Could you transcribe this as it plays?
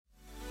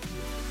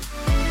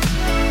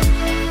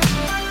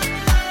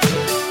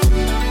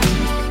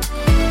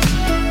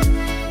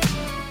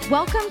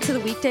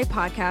Weekday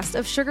podcast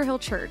of Sugar Hill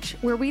Church,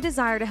 where we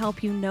desire to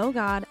help you know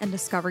God and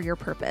discover your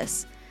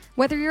purpose.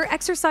 Whether you're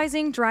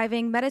exercising,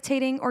 driving,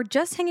 meditating, or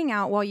just hanging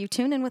out while you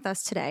tune in with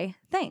us today,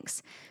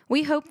 thanks.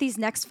 We hope these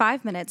next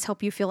 5 minutes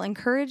help you feel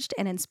encouraged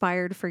and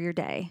inspired for your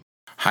day.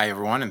 Hi,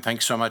 everyone, and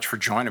thanks so much for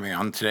joining me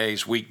on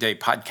today's Weekday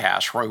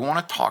podcast, where I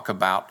want to talk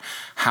about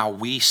how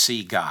we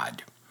see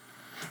God.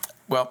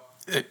 Well,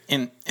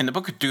 in the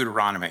book of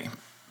Deuteronomy,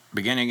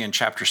 beginning in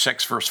chapter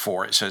 6, verse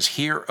 4, it says,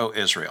 "Hear, O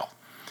Israel,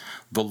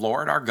 the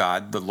Lord our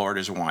God, the Lord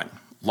is one.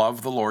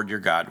 Love the Lord your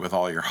God with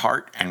all your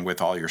heart and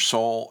with all your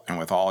soul and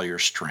with all your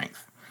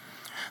strength."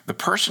 The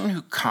person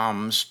who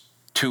comes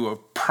to a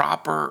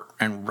proper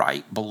and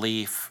right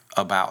belief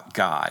about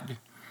God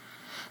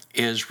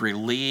is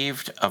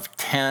relieved of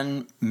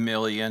 10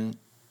 million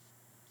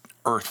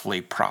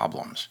earthly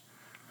problems.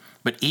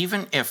 But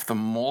even if the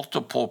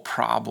multiple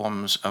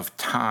problems of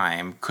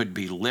time could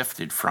be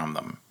lifted from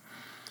them,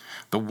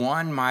 the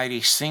one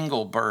mighty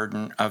single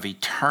burden of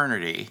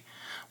eternity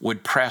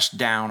would press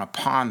down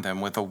upon them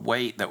with a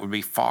weight that would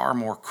be far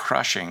more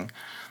crushing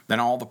than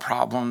all the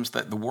problems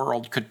that the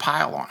world could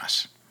pile on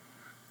us.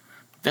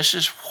 This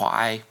is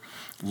why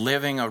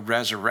living a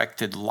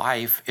resurrected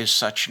life is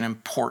such an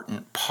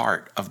important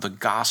part of the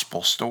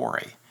gospel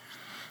story.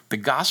 The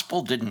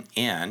gospel didn't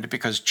end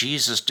because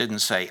Jesus didn't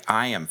say,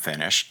 "I am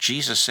finished."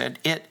 Jesus said,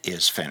 "It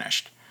is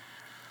finished."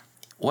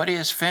 What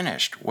is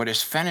finished? What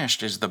is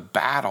finished is the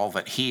battle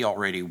that he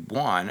already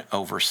won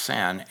over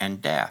sin and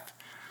death.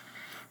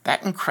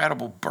 That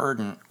incredible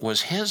burden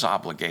was his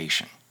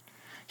obligation.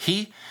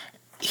 He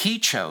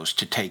chose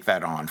to take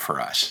that on for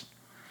us.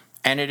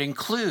 And it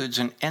includes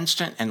an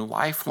instant and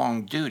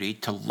lifelong duty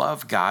to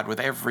love God with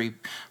every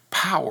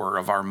power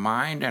of our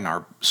mind and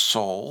our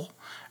soul,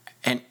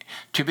 and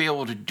to be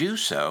able to do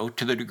so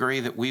to the degree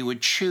that we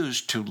would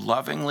choose to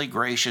lovingly,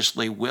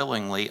 graciously,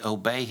 willingly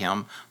obey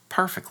him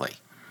perfectly.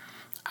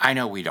 I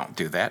know we don't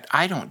do that.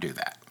 I don't do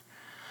that.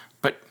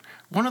 But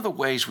one of the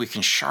ways we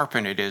can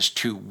sharpen it is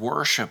to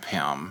worship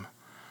him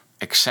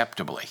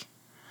acceptably,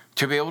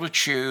 to be able to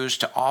choose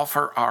to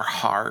offer our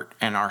heart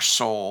and our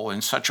soul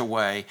in such a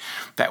way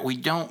that we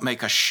don't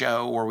make a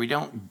show or we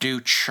don't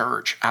do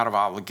church out of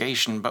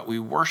obligation, but we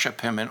worship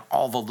him in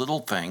all the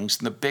little things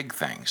and the big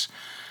things.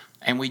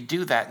 And we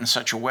do that in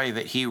such a way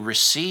that he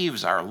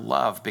receives our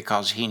love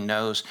because he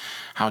knows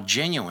how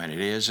genuine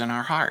it is in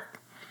our heart.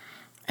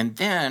 And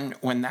then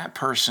when that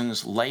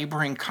person's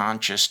laboring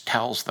conscience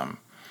tells them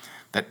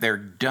that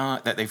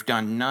they've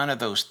done none of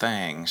those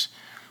things,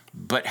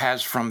 but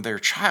has from their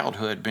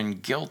childhood been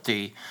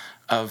guilty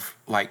of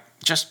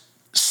just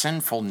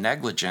sinful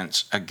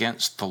negligence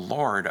against the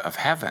Lord of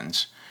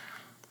heavens,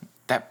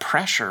 that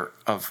pressure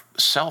of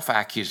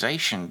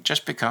self-accusation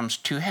just becomes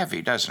too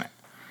heavy, doesn't it?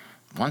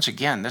 Once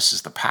again, this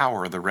is the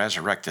power of the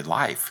resurrected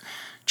life.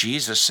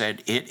 Jesus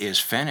said, "It is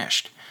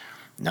finished."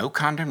 No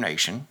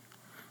condemnation.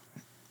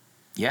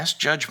 Yes,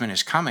 judgment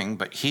is coming,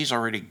 but he's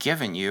already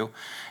given you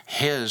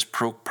his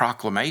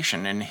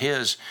proclamation and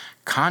his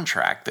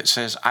contract that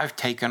says, "I've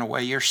taken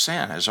away your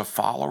sin." As a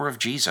follower of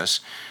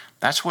Jesus,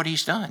 that's what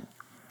he's done.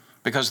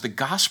 Because the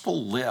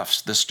gospel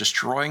lifts this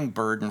destroying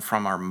burden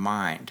from our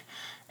mind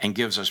and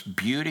gives us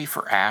beauty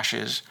for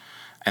ashes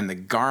and the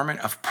garment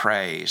of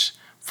praise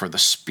for the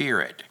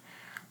spirit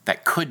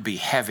that could be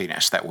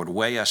heaviness that would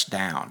weigh us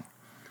down.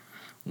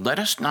 Let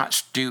us not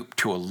stoop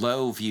to a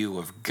low view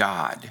of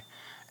God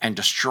and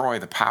destroy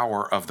the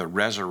power of the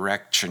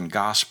resurrection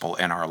gospel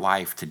in our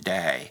life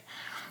today.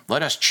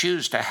 Let us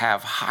choose to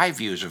have high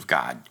views of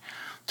God,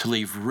 to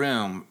leave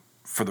room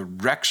for the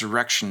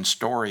resurrection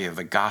story of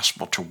the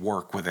gospel to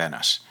work within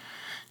us.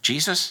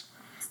 Jesus,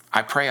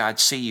 I pray I'd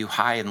see you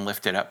high and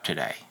lifted up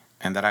today,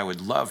 and that I would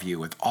love you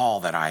with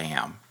all that I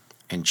am.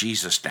 In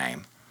Jesus'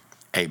 name,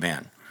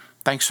 amen.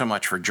 Thanks so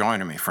much for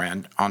joining me,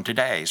 friend, on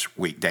today's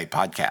Weekday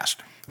podcast.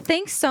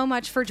 Thanks so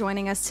much for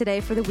joining us today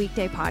for the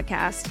Weekday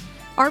podcast.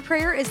 Our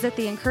prayer is that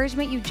the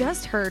encouragement you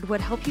just heard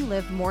would help you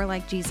live more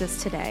like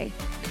Jesus today.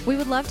 We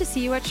would love to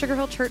see you at Sugar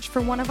Hill Church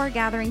for one of our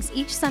gatherings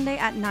each Sunday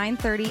at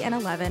 9:30 and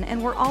 11,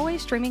 and we're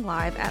always streaming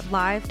live at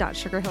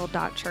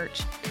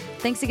live.sugarhill.church.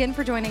 Thanks again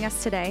for joining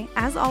us today.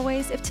 As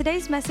always, if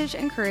today's message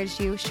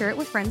encouraged you, share it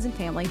with friends and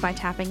family by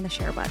tapping the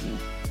share button.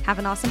 Have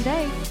an awesome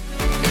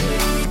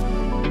day.